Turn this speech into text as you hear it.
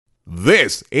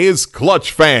This is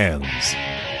Clutch Fans. From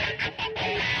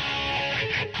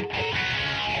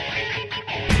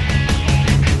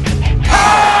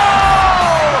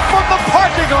the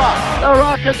parking lot. The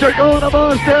Rockets are going to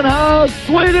Boston. How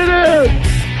sweet it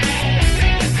is.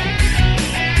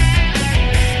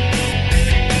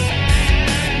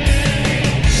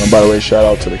 And by the way, shout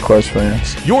out to the Clutch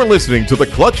Fans. You're listening to the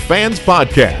Clutch Fans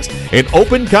Podcast, an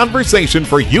open conversation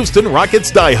for Houston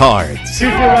Rockets diehards. Houston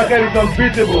Rockets is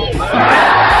unbeatable.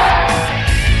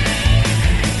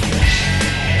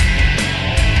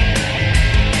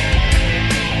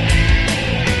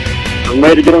 I'm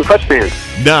ready to get on Clutch Fans.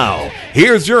 Now,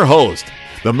 here's your host,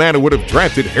 the man who would have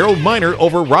drafted Harold Miner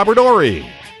over Robert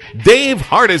Horry, Dave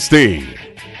Hardesty.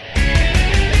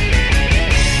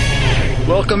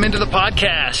 Welcome into the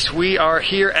podcast. We are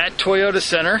here at Toyota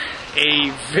Center. A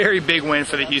very big win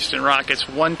for the Houston Rockets,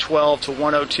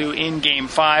 112-102 in Game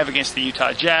 5 against the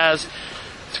Utah Jazz,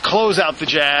 to close out the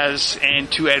Jazz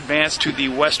and to advance to the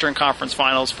Western Conference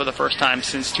Finals for the first time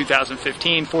since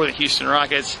 2015 for the Houston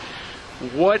Rockets.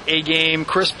 What a game.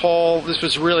 Chris Paul, this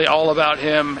was really all about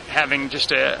him having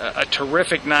just a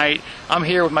terrific night. I'm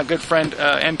here with my good friend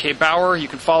MK Bauer. You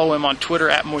can follow him on Twitter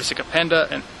at Moisicapenda,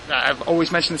 and I've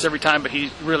always mentioned this every time, but he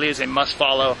really is a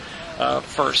must-follow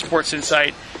for Sports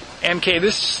Insight. MK,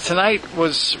 this tonight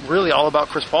was really all about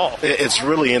Chris Paul. It's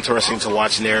really interesting to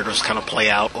watch narratives kind of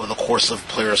play out over the course of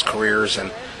players' careers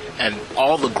and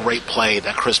all the great play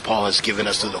that Chris Paul has given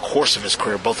us through the course of his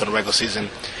career, both in the regular season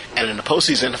and in the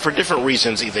postseason, for different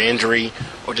reasons, either injury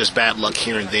or just bad luck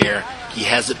here and there. He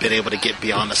hasn't been able to get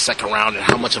beyond the second round, and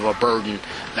how much of a burden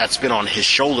that's been on his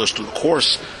shoulders through the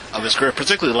course of his career,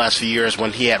 particularly the last few years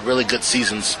when he had really good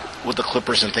seasons with the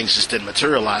Clippers and things just didn't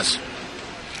materialize.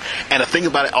 And the thing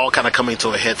about it all kind of coming to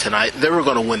a head tonight, they were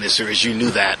going to win this series. You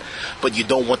knew that. But you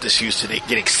don't want this series to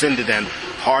get extended. And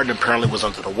Harden apparently was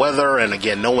under the weather. And,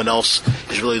 again, no one else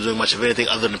is really doing much of anything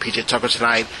other than P.J. Tucker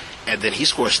tonight. And then he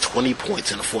scores 20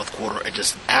 points in the fourth quarter and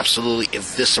just absolutely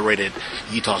eviscerated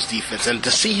Utah's defense. And to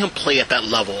see him play at that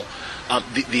level,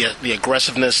 the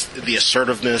aggressiveness, the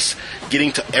assertiveness,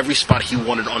 getting to every spot he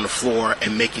wanted on the floor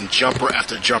and making jumper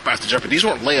after jumper after jumper. These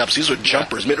weren't layups. These were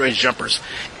jumpers, mid-range jumpers,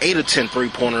 8 of 10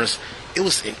 three-pointers. It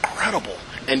was incredible.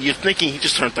 And you're thinking he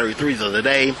just turned 33 the other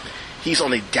day. He's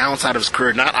on the downside of his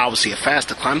career, not obviously a fast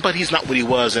decline, but he's not what he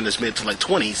was in his mid to late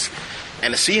 20s.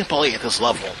 And to see him play at this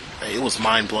level, it was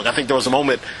mind-blowing. I think there was a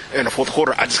moment in the fourth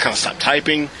quarter I just kind of stopped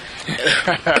typing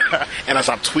and I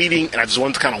stopped tweeting, and I just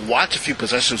wanted to kind of watch a few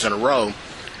possessions in a row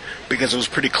because it was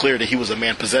pretty clear that he was a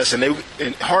man possessed. And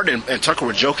Harden and Tucker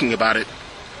were joking about it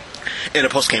in a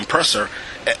post-game presser.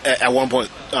 At one point,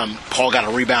 Paul got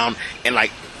a rebound and,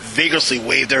 vigorously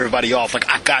waved everybody off,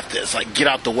 I got this, get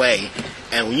out the way.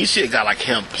 And when you see a guy like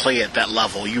him play at that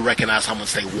level, you recognize how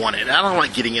much they want it. And I don't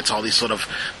like getting into all these sort of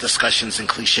discussions and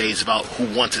cliches about who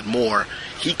wanted more.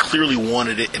 He clearly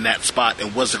wanted it in that spot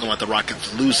and wasn't going to let the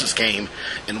Rockets lose this game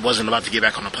and wasn't about to get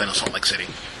back on the plane in Salt Lake City.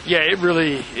 Yeah, it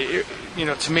really,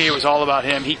 to me, it was all about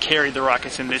him. He carried the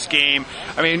Rockets in this game.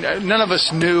 I mean, none of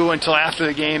us knew until after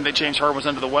the game that James Harden was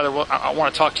under the weather. Well, I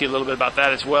want to talk to you a little bit about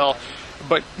that as well.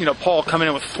 But, Paul coming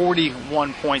in with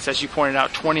 41 points, as you pointed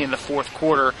out, 20 in the fourth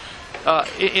quarter.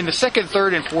 In the second,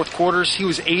 third, and fourth quarters, he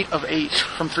was 8 of 8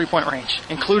 from three-point range,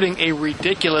 including a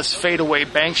ridiculous fadeaway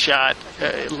bank shot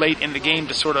late in the game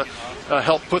to sort of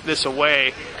help put this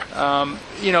away. And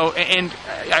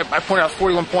I pointed out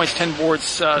 41 points, 10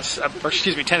 boards, 10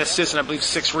 assists, and I believe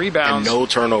 6 rebounds. And no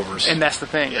turnovers. And that's the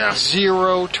thing. Yeah.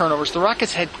 0 turnovers. The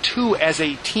Rockets had 2 as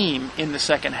a team in the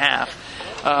second half.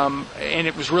 And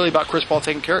it was really about Chris Paul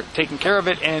taking care of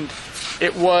it, and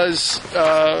it was,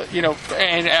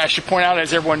 and I should point out,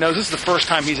 as everyone knows, this is the first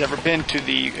time he's ever been to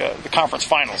the conference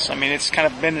finals. I mean, it's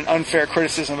kind of been an unfair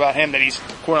criticism about him that he's,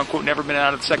 quote-unquote, never been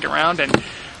out of the second round, and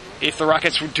if the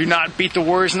Rockets do not beat the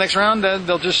Warriors in the next round, then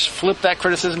they'll just flip that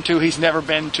criticism to he's never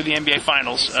been to the NBA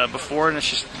Finals before, and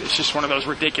it's just one of those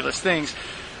ridiculous things.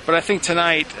 But I think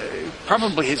tonight,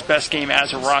 probably his best game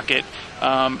as a Rocket,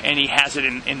 and he has it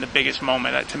in the biggest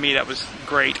moment. To me, that was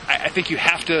great. I think you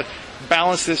have to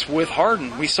balance this with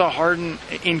Harden. We saw Harden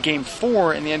in Game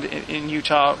 4 in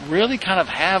Utah really kind of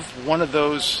have one of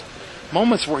those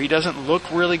moments where he doesn't look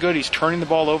really good. He's turning the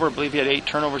ball over. I believe he had 8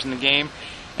 turnovers in the game.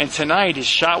 And tonight, his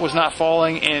shot was not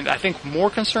falling. And I think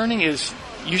more concerning is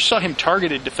you saw him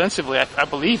targeted defensively. I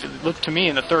believe it looked to me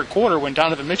in the third quarter when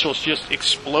Donovan Mitchell's just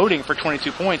exploding for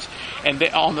 22 points. And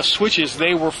on the switches,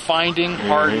 they were finding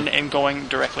Harden and going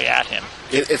directly at him.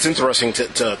 It's interesting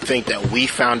to think that we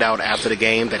found out after the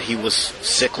game that he was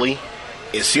sickly.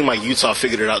 It seemed like Utah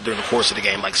figured it out during the course of the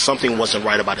game. Something wasn't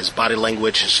right about his body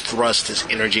language, his thrust, his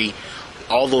energy.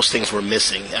 all those things were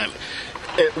missing.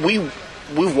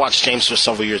 We've watched James for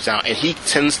several years now, and he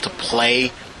tends to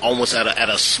play almost at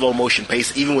a slow motion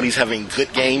pace, even when he's having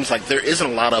good games. Like, there isn't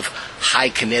a lot of high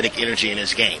kinetic energy in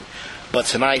his game. But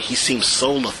tonight, he seemed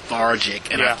so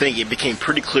lethargic, and I think it became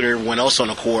pretty clear to everyone else on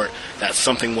the court that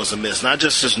something was amiss. Not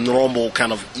just his normal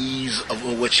kind of ease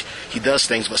of which he does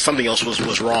things, but something else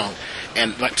was wrong.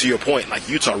 And like to your point, like,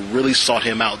 Utah really sought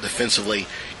him out defensively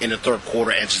in the third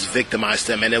quarter and just victimized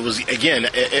him. And it was, again,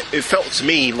 it felt to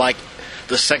me like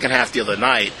the second half the other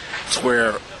night, to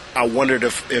where I wondered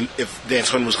if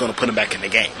D'Antoni was going to put him back in the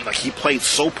game. Like, he played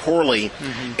so poorly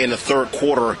in the third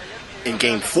quarter in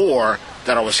Game 4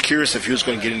 that I was curious if he was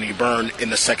going to get any burn in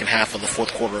the second half of the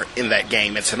fourth quarter in that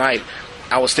game. And tonight,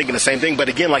 I was thinking the same thing. But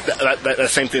again, like that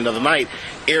same thing the other night,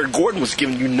 Eric Gordon was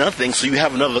giving you nothing, so you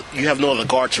have no other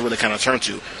guard to really kind of turn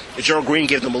to. Gerald Green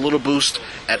gave them a little boost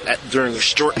during a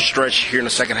short stretch here in the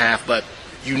second half, but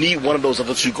you need one of those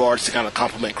other two guards to kind of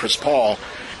complement Chris Paul.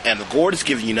 And the Gordon's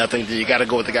giving you nothing, then you got to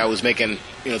go with the guy who's making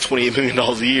 $28 million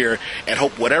a year and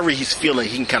hope whatever he's feeling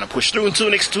he can kind of push through. And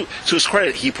to his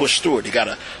credit, he pushed through it. He got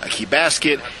a key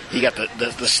basket. He got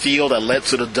the steal that led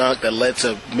to the dunk that led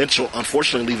to Mitchell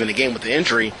unfortunately leaving the game with the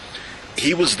injury.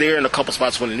 He was there in a couple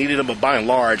spots when they needed him, but by and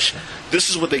large,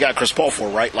 this is what they got Chris Paul for,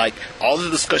 right? Like, all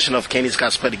the discussion of can these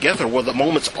guys play together, well, the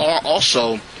moments are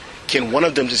also, can one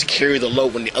of them just carry the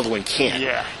load when the other one can't?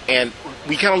 Yeah. And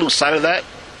we kind of lose sight of that.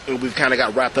 We've kind of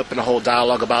got wrapped up in the whole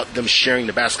dialogue about them sharing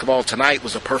the basketball. Tonight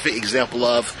was a perfect example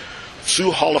of two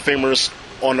Hall of Famers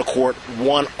on the court,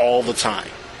 one all the time.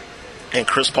 And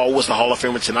Chris Paul was the Hall of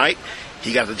Famer tonight.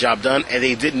 He got the job done, and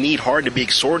they didn't need Harden to be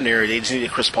extraordinary. They just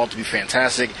needed Chris Paul to be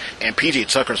fantastic. And P.J.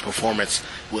 Tucker's performance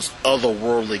was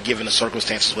otherworldly given the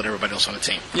circumstances with everybody else on the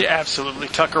team. Yeah, absolutely.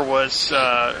 Tucker was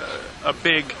a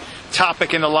big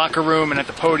topic in the locker room and at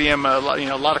the podium. A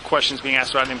lot of questions being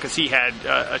asked about him because he had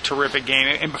a terrific game.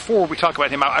 And before we talk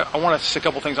about him, I want to say a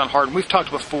couple things on Harden. We've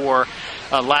talked before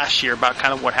last year about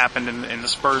kind of what happened in the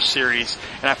Spurs series,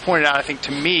 and I pointed out, I think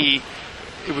to me,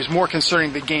 it was more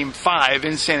concerning the Game 5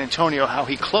 in San Antonio, how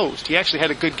he closed. He actually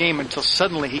had a good game until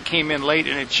suddenly he came in late,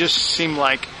 and it just seemed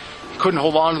like he couldn't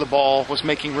hold on to the ball, was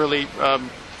making really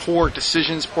poor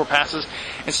decisions, poor passes.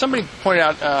 And somebody pointed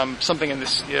out something in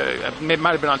this, it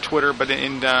might have been on Twitter, but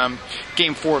in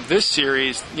Game 4 of this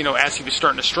series, as he was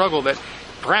starting to struggle, that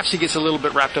perhaps he gets a little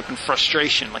bit wrapped up in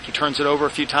frustration. Like, he turns it over a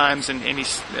few times, and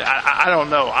he's, I don't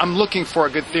know. I'm looking for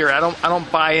a good theory. I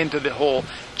don't buy into the whole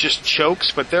just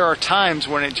chokes, but there are times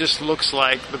when it just looks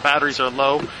like the batteries are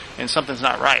low and something's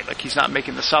not right. Like, he's not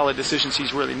making the solid decisions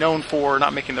he's really known for,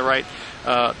 not making the right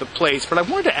the plays. But I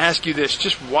wanted to ask you this,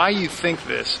 just why you think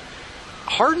this.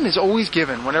 Harden is always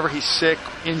given, whenever he's sick,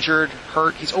 injured,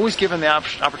 hurt, he's always given the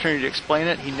opportunity to explain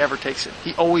it. He never takes it.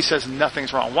 He always says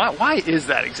nothing's wrong. Why is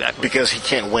that exactly? Because he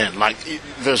can't win. Like,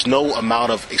 there's no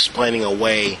amount of explaining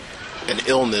away an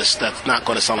illness that's not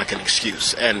going to sound like an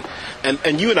excuse. And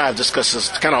you and I have discussed this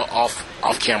kind of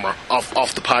off camera,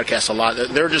 off the podcast a lot.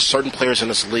 There are just certain players in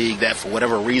this league that, for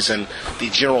whatever reason,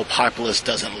 the general populace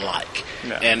doesn't like.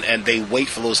 No. And they wait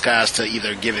for those guys to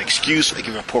either give an excuse or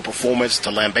give a poor performance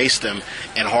to lambaste them.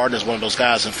 And Harden is one of those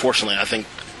guys, unfortunately. I think,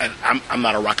 and I'm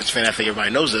not a Rockets fan, I think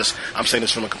everybody knows this. I'm saying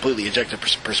this from a completely objective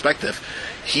perspective.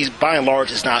 He's, by and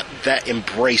large, is not that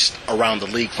embraced around the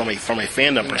league from a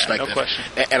fandom perspective. No question.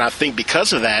 And I think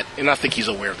because of that, and I think he's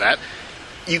aware of that,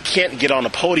 you can't get on a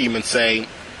podium and say,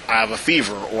 I have a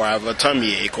fever, or I have a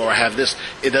tummy ache, or I have this.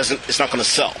 It's not going to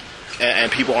sell.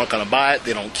 And people aren't going to buy it.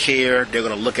 They don't care. They're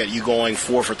going to look at you going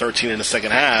 4 for 13 in the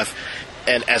second half.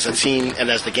 And as a team,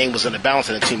 and as the game was in the balance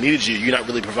and the team needed you, you're not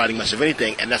really providing much of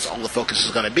anything, and that's all the focus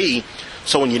is going to be.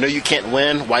 So when you know you can't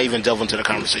win, why even delve into the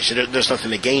conversation? There's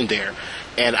nothing to gain there.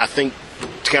 And I think,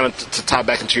 to tie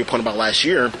back into your point about last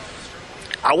year,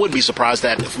 I wouldn't be surprised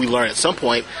that if we learn at some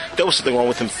point there was something wrong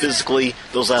with him physically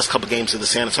those last couple games of the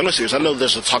San Antonio series. I know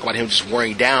there's a talk about him just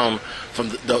wearing down from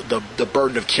the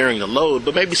burden of carrying the load,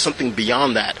 but maybe something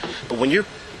beyond that. But when you're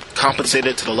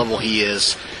compensated to the level he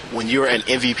is, when you're an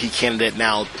MVP candidate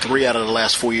now 3 out of the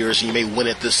last 4 years, and you may win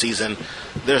it this season,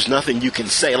 there's nothing you can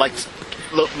say. Like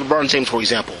LeBron James, for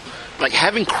example. Like,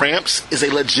 having cramps is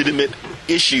a legitimate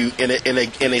issue in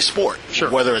a sport,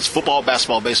 sure, whether it's football,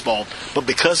 basketball, baseball. But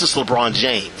because it's LeBron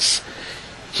James,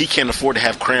 he can't afford to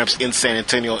have cramps in San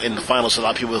Antonio in the finals. A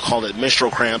lot of people call it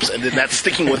menstrual cramps, and then that's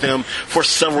sticking with him for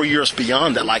several years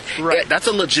beyond that. Like, right, that's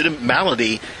a legitimate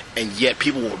malady, and yet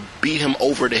people will beat him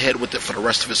over the head with it for the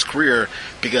rest of his career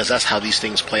because that's how these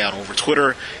things play out over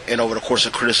Twitter and over the course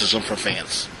of criticism from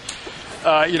fans.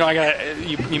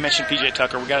 You mentioned PJ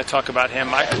Tucker. We got to talk about him.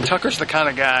 Tucker's the kind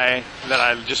of guy that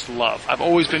I just love. I've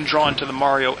always been drawn to the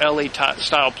Mario Elie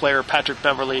style player, Patrick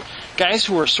Beverley, guys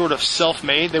who are sort of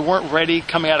self-made. They weren't ready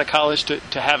coming out of college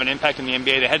to have an impact in the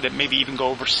NBA. They had to maybe even go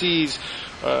overseas,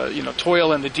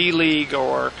 toil in the D League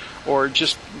or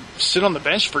just sit on the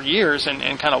bench for years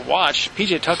and kind of watch.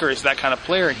 PJ Tucker is that kind of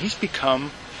player, and he's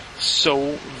become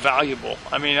so valuable.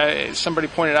 I mean, somebody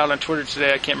pointed out on Twitter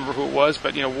today, I can't remember who it was,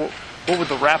 but what would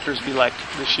the Raptors be like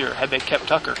this year had they kept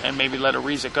Tucker and maybe let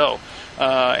Ariza go?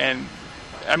 I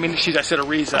said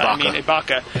Ariza. Ibaka. I mean Ibaka.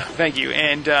 Yeah. Thank you.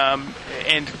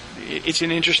 And it's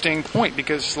an interesting point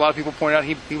because a lot of people point out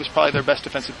he was probably their best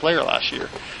defensive player last year.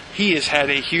 He has had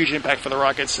a huge impact for the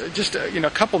Rockets. Just a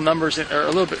couple numbers, or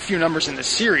a few numbers in the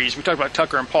series. We talked about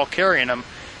Tucker and Paul carrying them.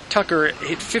 Tucker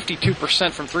hit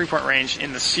 52% from three-point range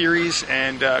in the series,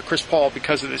 and Chris Paul,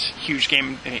 because of this huge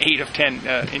game, 8 of 10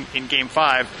 in Game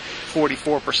 5,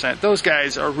 44%. Those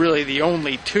guys are really the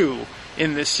only two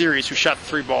in this series who shot the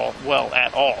three ball well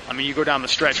at all. I mean, you go down the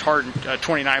stretch, Harden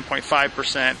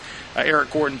 29.5%,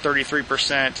 Eric Gordon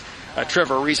 33%,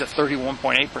 Trevor Ariza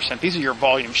 31.8%. These are your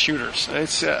volume shooters.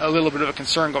 It's a little bit of a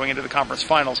concern going into the conference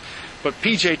finals, but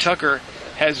PJ Tucker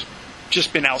has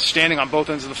just been outstanding on both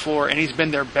ends of the floor, and he's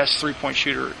been their best three-point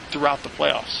shooter throughout the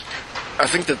playoffs. I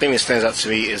think the thing that stands out to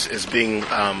me is being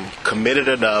committed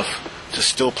enough to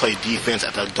still play defense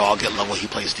at the dogged level he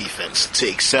plays defense. To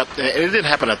accept, and it didn't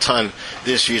happen a ton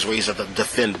this year where he's had to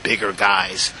defend bigger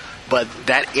guys, but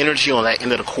that energy on that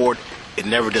end of the court, it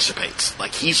never dissipates.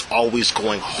 Like, he's always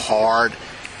going hard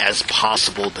as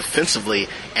possible defensively,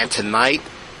 and tonight,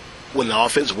 when the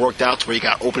offense worked out to where he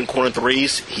got open corner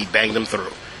threes, he banged them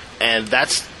through. And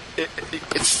that's,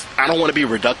 I don't want to be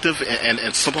reductive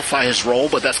and simplify his role,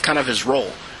 but that's kind of his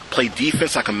role. Play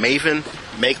defense like a maven,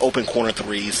 make open corner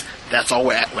threes. That's all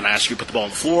we're at when I ask you to put the ball on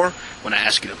the floor, when I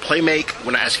ask you to play make,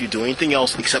 when I ask you to do anything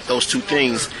else except those two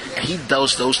things. And he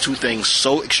does those two things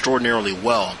so extraordinarily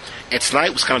well. And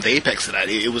tonight was kind of the apex of that.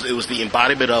 It was the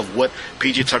embodiment of what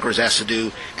PJ Tucker is asked to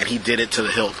do, and he did it to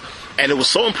the hilt. And it was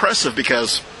so impressive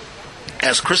because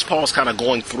as Chris Paul was kind of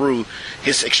going through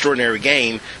his extraordinary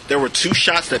game, there were two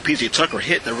shots that PJ Tucker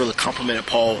hit that really complimented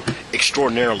Paul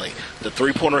extraordinarily. The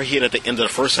three-pointer he hit at the end of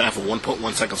the first half with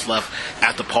 1.1 seconds left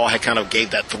after Paul had kind of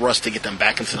gave that thrust to get them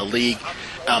back into the league.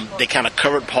 They kind of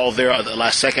covered Paul there at the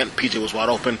last second. PJ was wide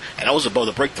open, and that was above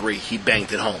the break three. He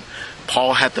banged it home.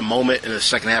 Paul had the moment in the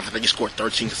second half. I think he scored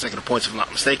 13 consecutive points, if I'm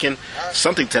not mistaken.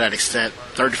 Something to that extent.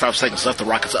 35 seconds left. The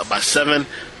Rockets up by 7.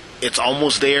 It's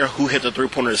almost there. Who hit the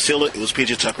three-pointer to seal it? It was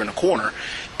PJ Tucker in the corner.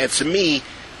 And to me,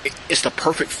 it's the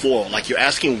perfect foil. Like, you're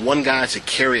asking one guy to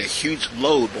carry a huge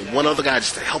load, but one other guy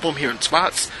just to help him here in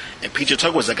spots. And PJ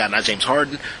Tucker was that guy, not James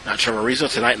Harden, not Trevor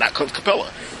Ariza tonight, not Clint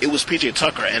Capella. It was PJ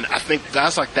Tucker. And I think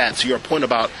guys like that, to your point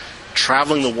about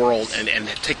traveling the world and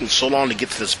taking so long to get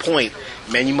to this point,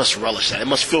 man, you must relish that. It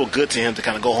must feel good to him to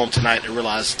kind of go home tonight and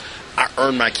realize, I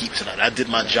earned my keep tonight. I did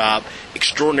my job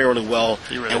extraordinarily well,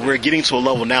 and we're getting to a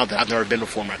level now that I've never been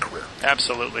before in my career.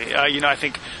 Absolutely. I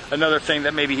think another thing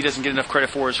that maybe he doesn't get enough credit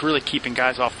for is really keeping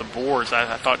guys off the boards.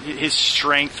 I thought his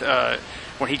strength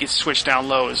when he gets switched down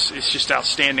low is just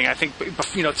outstanding. I think,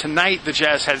 tonight the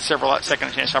Jazz had several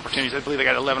second chance opportunities. I believe they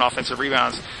got 11 offensive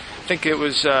rebounds. I think it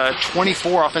was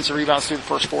 24 offensive rebounds through the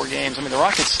first 4 games. I mean, the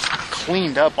Rockets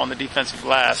cleaned up on the defensive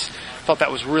glass. Thought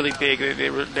that was really big. They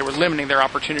were limiting their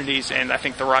opportunities, and I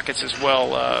think the Rockets as well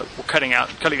were cutting down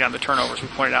the turnovers. We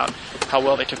pointed out how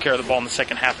well they took care of the ball in the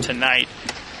second half tonight.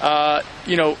 I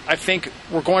think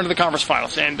we're going to the conference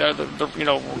finals, and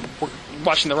we're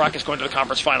watching the Rockets going to the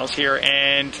conference finals here,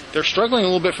 and they're struggling a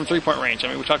little bit from three-point range. I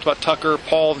mean, we talked about Tucker,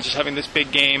 Paul just having this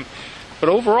big game. But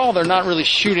overall, they're not really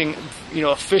shooting,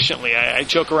 efficiently. I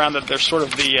joke around that they're sort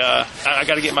of the, I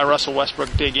got to get my Russell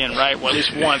Westbrook dig in, right? Well, at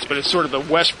least once. But it's sort of the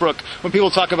Westbrook. When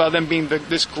people talk about them being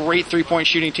this great three-point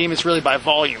shooting team, it's really by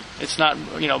volume. It's not,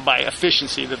 by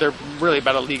efficiency. That they're really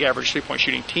about a league average three-point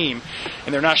shooting team,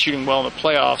 and they're not shooting well in the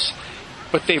playoffs.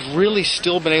 But they've really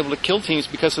still been able to kill teams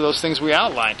because of those things we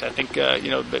outlined. I think,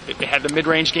 they had the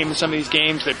mid-range game in some of these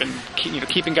games. They've been,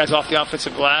 keeping guys off the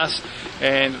offensive glass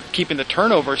and keeping the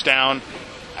turnovers down.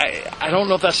 I don't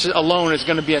know if that alone is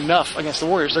going to be enough against the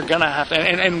Warriors. They're going to have to,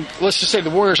 and let's just say the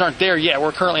Warriors aren't there yet.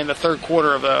 We're currently in the third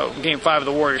quarter of Game 5 of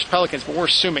the Warriors-Pelicans, but we're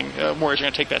assuming the Warriors are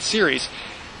going to take that series.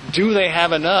 Do they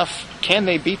have enough? Can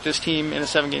they beat this team in a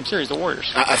 7-game series, the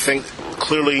Warriors? I think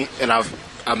clearly, and I've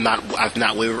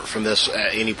not wavered from this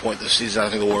at any point this season. I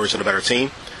think the Warriors are the better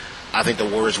team. I think the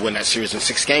Warriors win that series in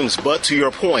 6 games. But to your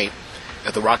point,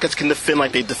 if the Rockets can defend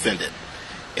like they've defended,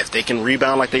 if they can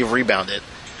rebound like they've rebounded,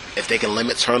 If they can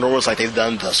limit turnovers like they've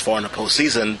done thus far in the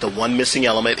postseason, the one missing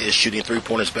element is shooting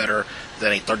three-pointers better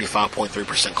than a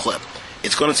 35.3% clip.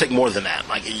 It's going to take more than that.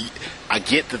 Like, I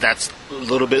get that that's a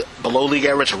little bit below league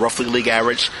average, or roughly league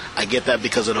average. I get that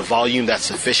because of the volume that's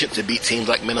sufficient to beat teams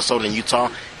like Minnesota and Utah.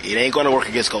 It ain't going to work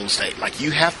against Golden State. Like,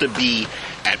 you have to be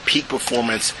at peak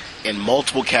performance in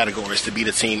multiple categories to beat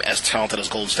a team as talented as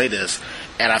Golden State is.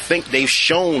 And I think they've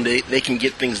shown they can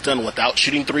get things done without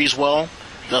shooting threes well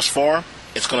thus far.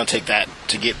 It's going to take that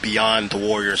to get beyond the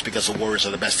Warriors, because the Warriors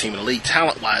are the best team in the league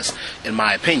talent-wise, in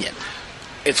my opinion.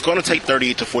 It's going to take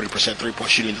 38 to 40%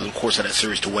 three-point shooting through the course of that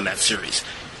series to win that series,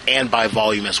 and by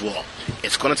volume as well.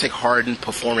 It's going to take Harden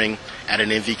performing at an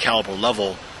MVP caliber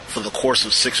level for the course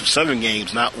of 6 or 7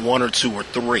 games, not 1 or 2 or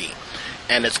 3.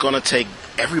 And it's going to take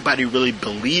everybody really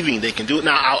believing they can do it.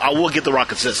 Now, I will give the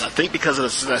Rockets this. I think because of the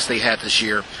success they had this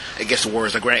year against the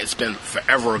Warriors, like, granted, it's been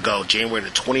forever ago. January the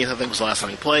 20th, I think, was the last time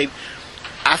they played.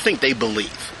 I think they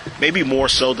believe. Maybe more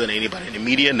so than anybody in the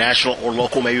media, national or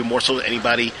local, maybe more so than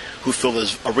anybody who filled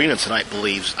this arena tonight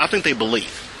believes. I think they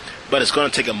believe. But it's going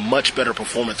to take a much better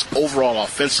performance overall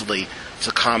offensively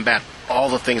to combat all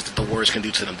the things that the Warriors can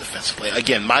do to them defensively.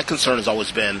 Again, my concern has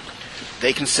always been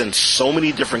they can send so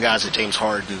many different guys at James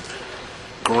Harden,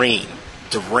 Green,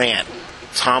 Durant,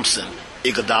 Thompson,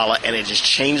 Iguodala, and it just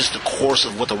changes the course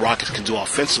of what the Rockets can do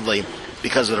offensively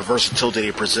because of the versatility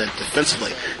they present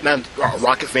defensively. Now, a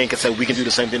Rocket fan can say we can do the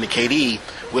same thing to KD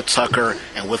with Tucker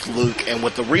and with Luke and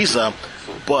with Ariza,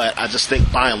 but I just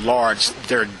think by and large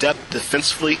their depth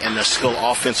defensively and their skill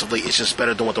offensively is just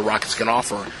better than what the Rockets can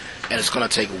offer, and it's going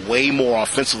to take way more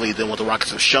offensively than what the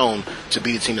Rockets have shown to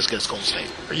beat a team as good as Golden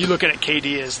State. Are you looking at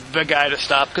KD as the guy to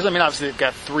stop? Because, I mean, obviously they've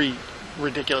got 3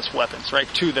 ridiculous weapons, right?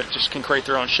 2 that just can create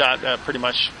their own shot, pretty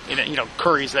much. You know,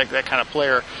 Curry's that kind of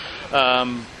player.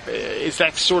 Is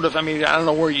that sort of, I mean, I don't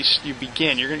know where you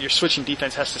begin. Your switching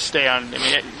defense has to stay on, I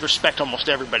mean, respect almost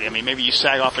everybody. I mean, maybe you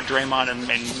sag off at Draymond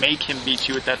and make him beat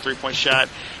you with that 3-point shot.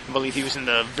 I believe he was in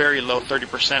the very low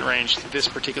 30% range this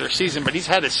particular season, but he's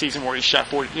had a season where he shot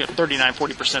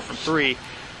 39-40% from 3.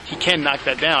 He can knock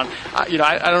that down. I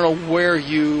don't know where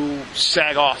you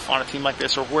sag off on a team like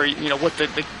this, or where, what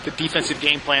the defensive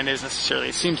game plan is necessarily.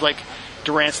 It seems like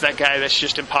Durant's that guy that's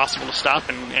just impossible to stop,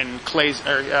 and Curry's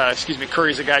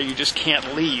a guy you just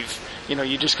can't leave. You're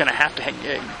just going to have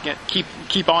to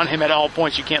keep on him at all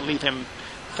points. You can't leave him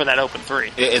for that open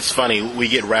 3. It's funny, we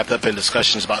get wrapped up in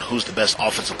discussions about who's the best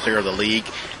offensive player of the league,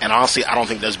 and honestly, I don't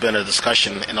think there's been a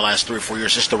discussion in the last 3 or 4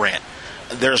 years. Just Durant.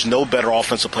 There's no better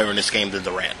offensive player in this game than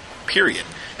Durant, period.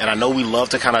 And I know we love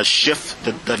to kind of shift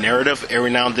the narrative every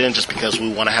now and then just because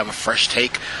we want to have a fresh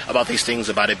take about these things,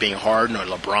 about it being Harden or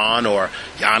LeBron or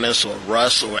Giannis or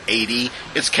Russ or AD.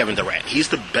 It's Kevin Durant. He's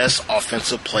the best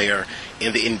offensive player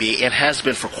in the NBA and has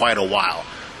been for quite a while.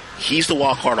 He's the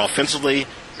wild card offensively.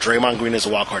 Draymond Green is a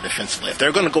wild card defensively. If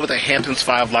they're going to go with the Hamptons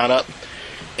 5 lineup,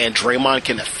 and Draymond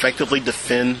can effectively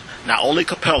defend not only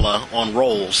Capella on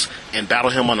rolls and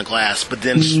battle him on the glass, but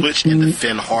then switch and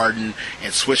defend Harden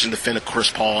and switch and defend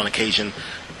Chris Paul on occasion,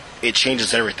 it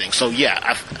changes everything. So,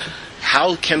 yeah,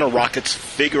 how can the Rockets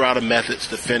figure out a method to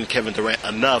defend Kevin Durant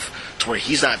enough to where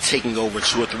he's not taking over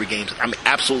 2 or 3 games? I mean,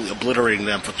 absolutely obliterating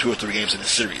them for 2 or 3 games in the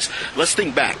series. Let's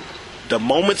think back. The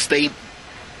moments they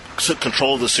took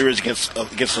control of the series against the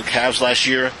Cavs last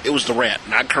year, it was Durant,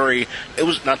 not Curry. It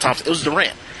was not Thompson. It was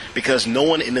Durant, because no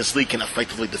one in this league can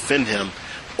effectively defend him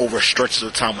over stretches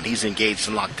of time when he's engaged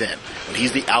and locked in, when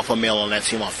he's the alpha male on that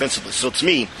team offensively. So to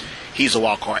me, he's a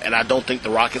wild card, and I don't think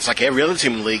the Rockets, like every other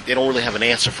team in the league, they don't really have an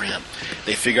answer for him.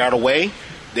 They figure out a way.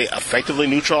 They effectively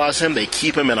neutralize him. They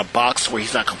keep him in a box where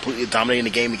he's not completely dominating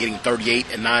the game and getting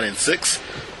 38 and 9 and 6.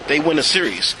 They win the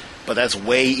series. But that's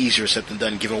way easier said than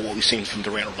done, given what we've seen from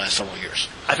Durant over the last several years.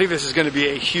 I think this is going to be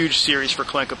a huge series for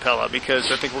Clint Capella,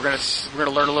 because I think we're going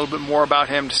to learn a little bit more about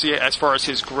him to see as far as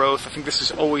his growth. I think this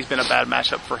has always been a bad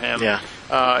matchup for him. Yeah.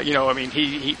 I mean,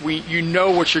 you know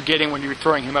what you're getting when you're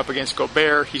throwing him up against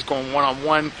Gobert. He's going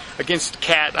one-on-one against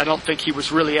Cat. I don't think he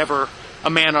was really ever a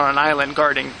man on an island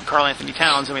guarding Karl Anthony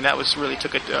Towns. I mean, that really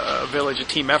took a village, a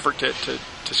team effort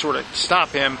to sort of stop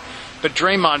him. But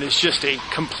Draymond is just a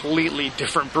completely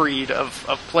different breed of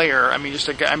player. I mean, just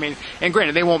a guy. I mean, and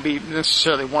granted, they won't be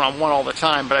necessarily one-on-one all the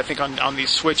time, but I think on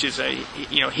these switches,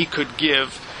 he could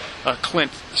give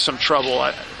Clint some trouble.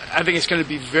 I think it's going to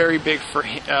be very big for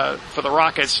the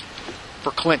Rockets,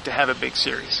 for Clint to have a big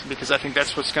series, because I think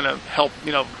that's what's going to help,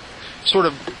 sort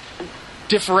of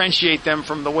differentiate them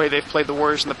from the way they've played the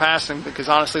Warriors in the past, and because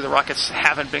honestly the Rockets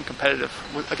haven't been competitive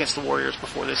against the Warriors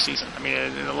before this season. I mean,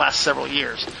 in the last several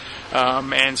years.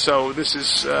 And so this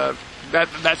is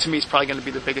that to me is probably going to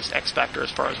be the biggest X factor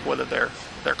as far as whether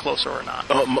they're closer or not.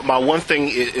 My one thing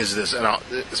is this, and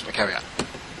it's my caveat.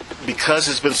 Because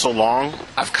it's been so long,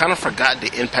 I've kind of forgotten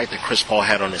the impact that Chris Paul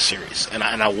had on this series, and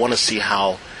I want to see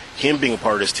how him being a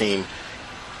part of this team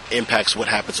impacts what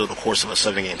happens over the course of a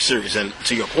 7-game series. And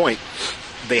to your point,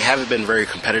 they haven't been very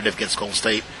competitive against Golden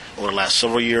State over the last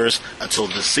several years until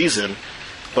this season.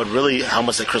 But really, how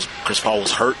much that Chris Paul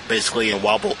was hurt, basically, and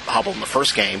hobbled in the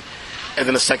first game. And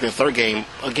then the second and third game,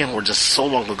 again, were just so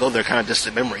long ago, they're kind of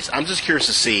distant memories. I'm just curious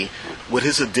to see what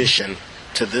his addition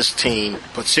to this team,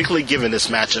 particularly given this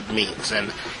matchup, means.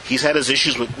 And he's had his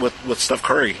issues with Steph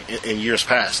Curry in years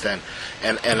past. And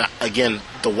again,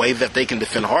 the way that they can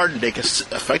defend Harden, they can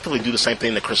effectively do the same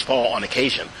thing to Chris Paul on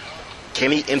occasion.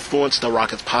 Can he influence the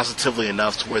Rockets positively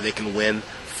enough to where they can win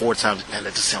 4 times? And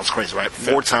that just sounds crazy, right?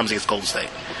 4 times against Golden State.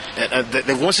 And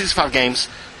they've won 65 games,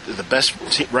 the best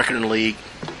record in the league.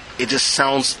 It just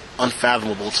sounds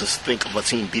unfathomable to think of a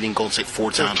team beating Golden State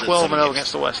 4 times. 12-0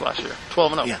 against the West last year.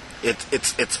 12-0. Yeah,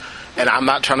 it's, and I'm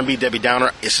not trying to be Debbie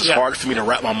Downer. It's just hard for me to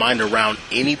wrap my mind around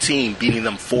any team beating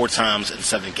them 4 times in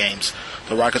 7 games.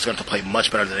 The Rockets are going to play much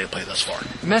better than they've played thus far.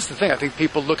 And that's the thing. I think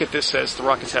people look at this as the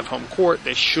Rockets have home court.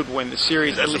 They should win the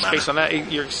series. At least based on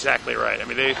that, you're exactly right. I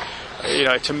mean,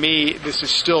 to me, this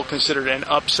is still considered an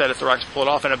upset if the Rockets pull it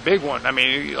off, and a big one. I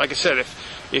mean, like I said,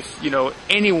 if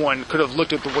anyone could have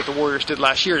looked at what the Warriors did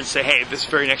last year and say, hey, this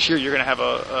very next year you're going to have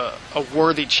a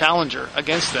worthy challenger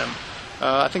against them,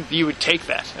 I think you would take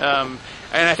that.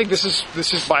 And I think this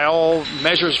is by all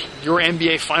measures your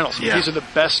NBA Finals. Yeah. These are the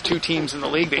best 2 teams in the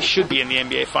league. They should be in the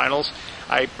NBA Finals.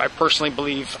 I personally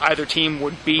believe either team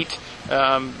would beat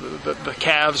the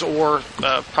Cavs or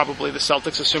probably the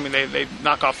Celtics, assuming they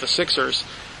knock off the Sixers.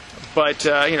 But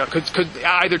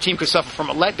either team could suffer from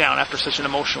a letdown after such an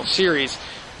emotional series.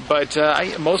 But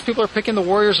most people are picking the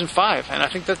Warriors in 5, and I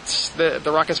think that's the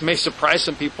Rockets may surprise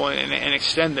some people and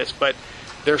extend this. But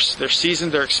they're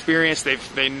seasoned, they're experienced,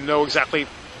 they know exactly,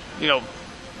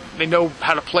 they know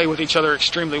how to play with each other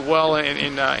extremely well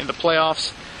in the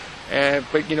playoffs.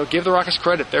 But give the Rockets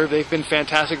credit. They've been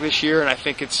fantastic this year, and I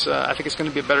think it's going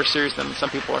to be a better series than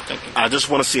some people are thinking. I just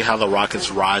want to see how the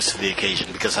Rockets rise to the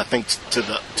occasion, because I think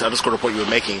to underscore the point you were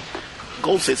making,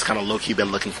 Golden State's kind of low-key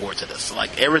been looking forward to this.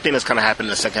 Like, everything that's kind of happened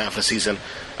in the second half of the season,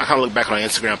 I kind of look back on an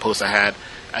Instagram post I had,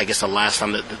 I guess the last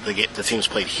time that the teams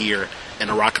played here,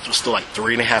 and the Rockets were still like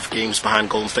 3.5 games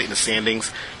behind Golden State in the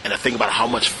standings, and I think about how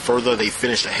much further they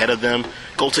finished ahead of them.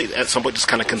 Golden State at some point just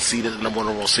kind of conceded the number 1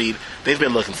 overall seed. They've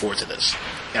been looking forward to this.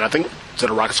 And I think, to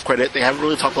the Rockets' credit, they haven't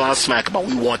really talked a lot of smack about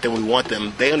we want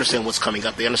them. They understand what's coming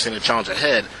up. They understand the challenge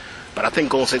ahead. But I think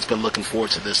Golden State's been looking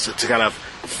forward to this, to kind of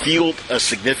field a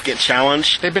significant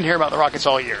challenge. They've been hearing about the Rockets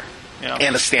all year.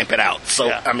 And to stamp it out. So,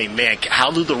 yeah. I mean, man,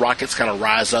 how do the Rockets kind of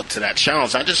rise up to that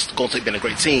challenge? Not just Golden State being a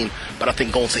great team, but I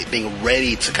think Golden State being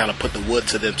ready to kind of put the wood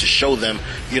to them to show them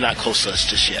you're not close to us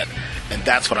just yet. And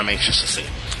that's what I'm anxious to see.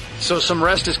 So some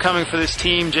rest is coming for this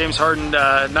team. James Harden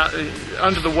not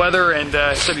under the weather, and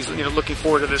said he's looking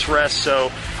forward to this rest. So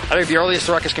I think the earliest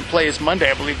the Rockets can play is Monday,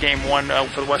 I believe, Game 1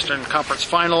 for the Western Conference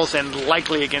Finals, and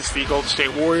likely against the Golden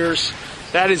State Warriors.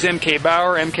 That is MK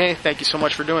Bauer. MK, thank you so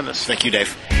much for doing this. Thank you,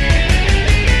 Dave.